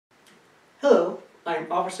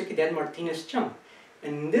I'm Officer Cadet Martinez Chung,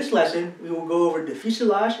 and in this lesson we will go over the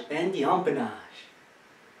fuselage and the empennage.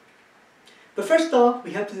 But first off,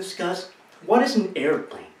 we have to discuss what is an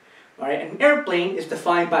airplane. Alright, an airplane is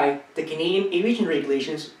defined by the Canadian Aviation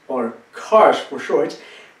Regulations, or CARS for short,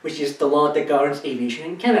 which is the law that governs aviation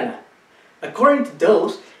in Canada. According to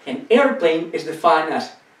those, an airplane is defined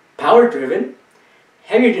as power-driven,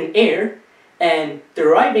 heavier than air, and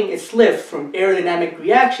deriving its lift from aerodynamic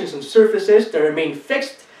reactions on surfaces that remain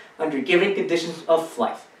fixed under given conditions of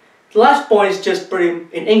flight. The last point is just pretty,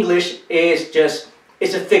 in English,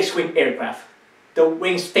 it's a fixed wing aircraft. The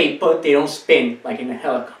wings stay put, they don't spin like in a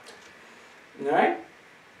helicopter. Alright?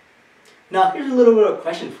 Now here's a little bit of a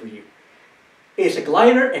question for you. Is a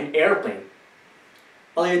glider an airplane?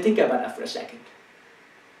 I'll let you think about that for a second.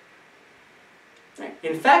 Right.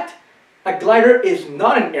 In fact, a glider is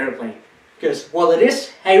not an airplane, because while it is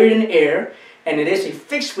heavier than air and it is a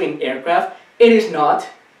fixed wing aircraft, it is not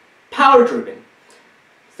power driven.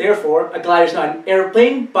 Therefore, a glider is not an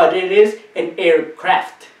airplane, but it is an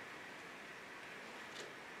aircraft.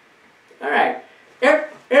 Alright,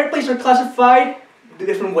 airplanes are classified in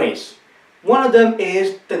different ways. One of them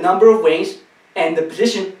is the number of wings and the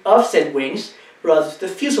position of said wings relative to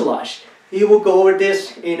the fuselage. We will go over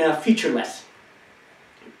this in a future lesson.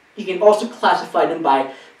 You can also classify them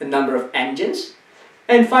by the number of engines,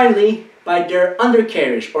 and finally by their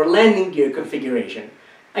undercarriage or landing gear configuration.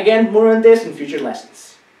 Again, more on this in future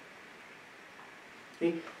lessons.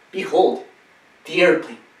 Behold, the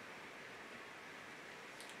airplane.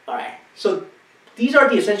 Alright, so these are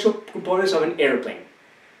the essential components of an airplane.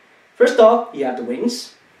 First off, you have the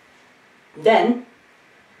wings, then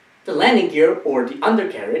the landing gear or the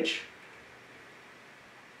undercarriage.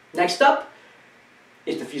 Next up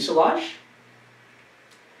is the fuselage,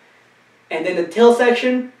 and then the tail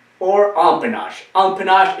section or empennage.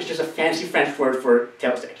 Empennage is just a fancy French word for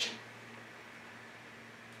tail section.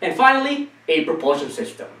 And finally, a propulsion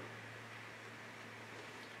system.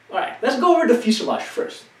 Alright, let's go over the fuselage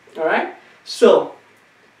first. Alright, so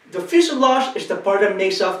the fuselage is the part that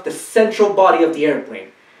makes up the central body of the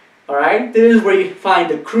airplane. Alright, this is where you find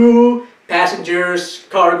the crew, passengers,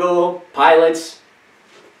 cargo, pilots.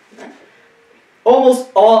 Almost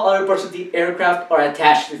all other parts of the aircraft are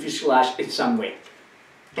attached to the fuselage in some way.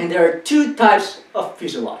 And there are two types of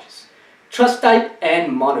fuselages, truss type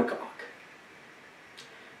and monocoque.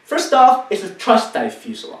 First off is the truss type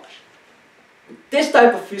fuselage. This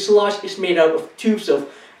type of fuselage is made out of tubes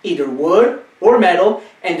of either wood or metal,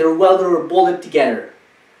 and they're welded or bolted together.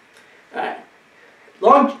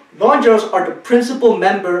 Longerons are the principal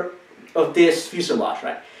member of this fuselage.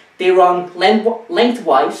 Right? They run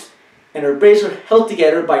lengthwise, and our blades are held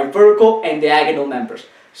together by vertical and diagonal members.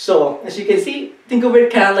 So, as you can see, think of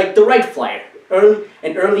it kind of like the Wright Flyer.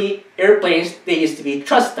 Early airplanes, they used to be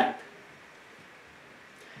truss type.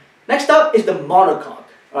 Next up is the monocoque.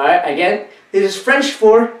 Alright, again, this is French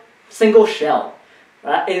for single shell.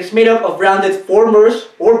 It is made up of rounded formers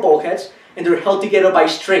or bulkheads, and they're held together by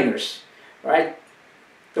stringers. Right?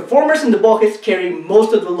 The formers and the bulkheads carry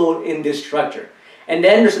most of the load in this structure. And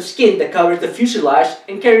then there's a skin that covers the fuselage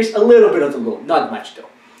and carries a little bit of the load, not much though.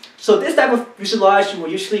 So this type of fuselage you will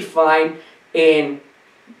usually find in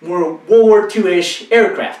more World War II-ish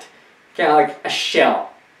aircraft, kind of like a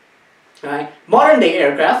shell. Right? Modern day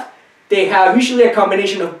aircraft, they have usually a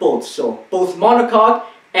combination of both, so both monocoque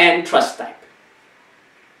and truss type.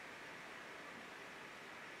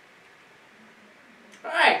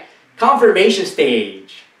 Alright, conformation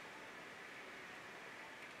stage.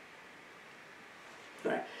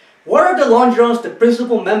 Right. What are the longerons the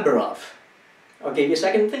principal member of? I'll give you a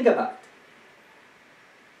second to think about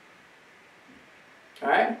it.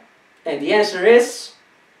 Alright, and the answer is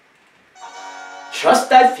truss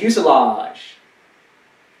type fuselage.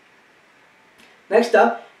 Next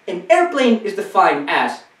up, an airplane is defined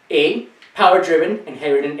as A. Power driven and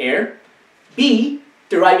heavier than air, B.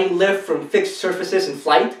 Deriving lift from fixed surfaces in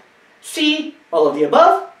flight, C. All of the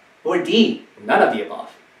above, or D. None of the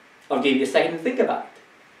above. I'll give you a second to think about it.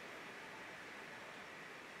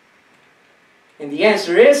 And the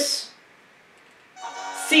answer is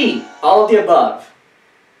C. All of the above.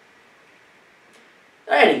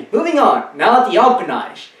 Alrighty, moving on. Now the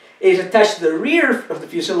empennage. It is attached to the rear of the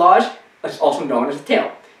fuselage, that's also known as the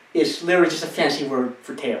tail. It's literally just a fancy word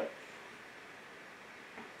for tail.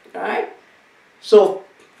 Alright? So,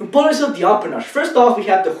 components of the empennage. First off, we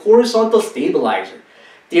have the horizontal stabilizer.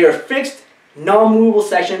 They are a fixed, non-movable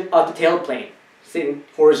section of the tail plane, sitting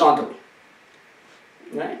horizontally.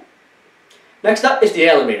 Right? Next up is the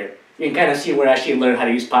elevator. You can kind of see where I actually learned how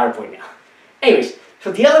to use PowerPoint now. Anyways,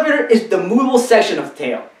 so the elevator is the movable section of the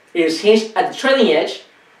tail. is hinged at the trailing edge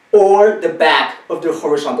or the back of the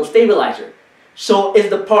horizontal stabilizer. So it's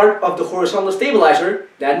the part of the horizontal stabilizer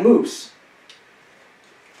that moves.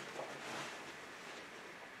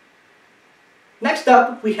 Next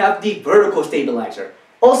up, we have the vertical stabilizer,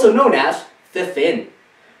 also known as the fin.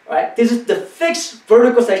 Right? This is the fixed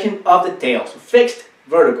vertical section of the tail, so fixed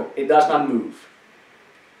vertical, it does not move.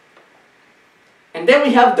 And then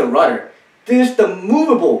we have the rudder. This is the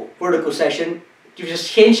movable vertical section, which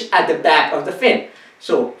is hinged at the back of the fin.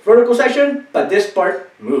 So vertical section, but this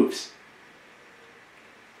part moves.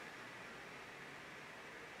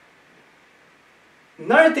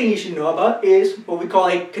 Another thing you should know about is what we call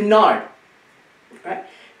a canard. Right?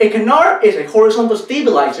 A canard is a horizontal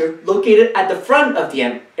stabilizer located at the front of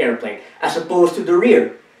the airplane as opposed to the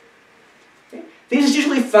rear. Okay? This is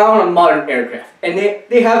usually found on modern aircraft, and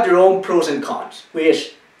they have their own pros and cons,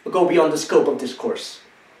 which will go beyond the scope of this course.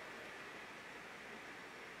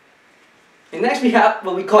 And next we have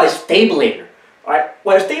what we call a stabulator. Right?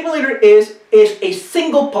 What a stabulator is a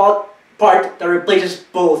single part that replaces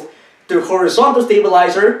both the horizontal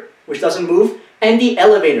stabilizer, which doesn't move, and the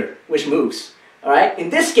elevator, which moves. Alright? In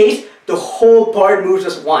this case, the whole part moves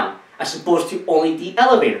as one, as opposed to only the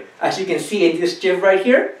elevator. As you can see in this GIF right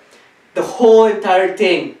here, the whole entire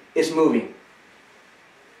thing is moving.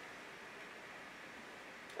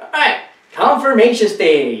 Alright, conformation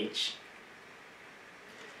stage.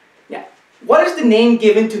 Yeah. What is the name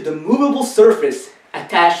given to the movable surface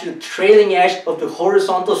attached to the trailing edge of the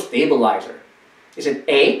horizontal stabilizer? Is it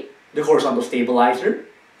A, the horizontal stabilizer,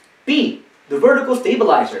 B, the vertical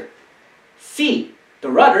stabilizer, C, the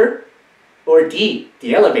rudder, or D,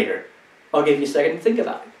 the elevator? I'll give you a second to think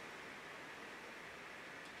about it.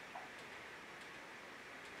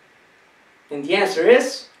 And the answer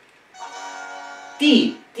is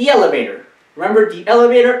D, the elevator. Remember, the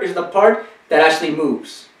elevator is the part that actually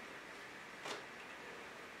moves.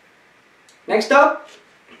 Next up,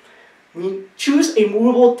 we choose a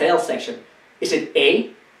movable tail section. Is it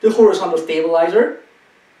A, the horizontal stabilizer,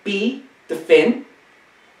 B, the fin,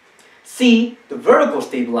 C, the vertical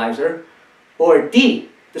stabilizer, or D,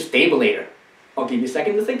 the stabulator? I'll give you a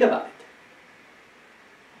second to think about it.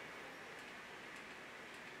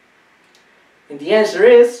 And the answer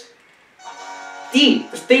is D,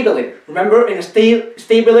 the stabulator. Remember, in a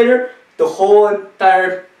stabulator, the whole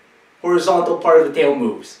entire horizontal part of the tail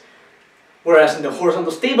moves. Whereas in the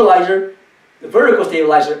horizontal stabilizer, the vertical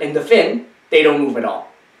stabilizer, and the fin, they don't move at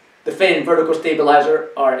all. The fin and vertical stabilizer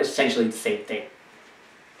are essentially the same thing.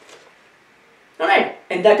 Alright,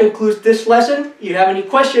 and that concludes this lesson. If you have any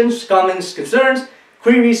questions, comments, concerns,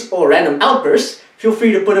 queries, or random outbursts, feel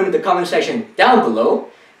free to put them in the comment section down below.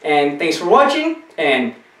 And thanks for watching,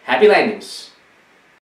 and happy landings!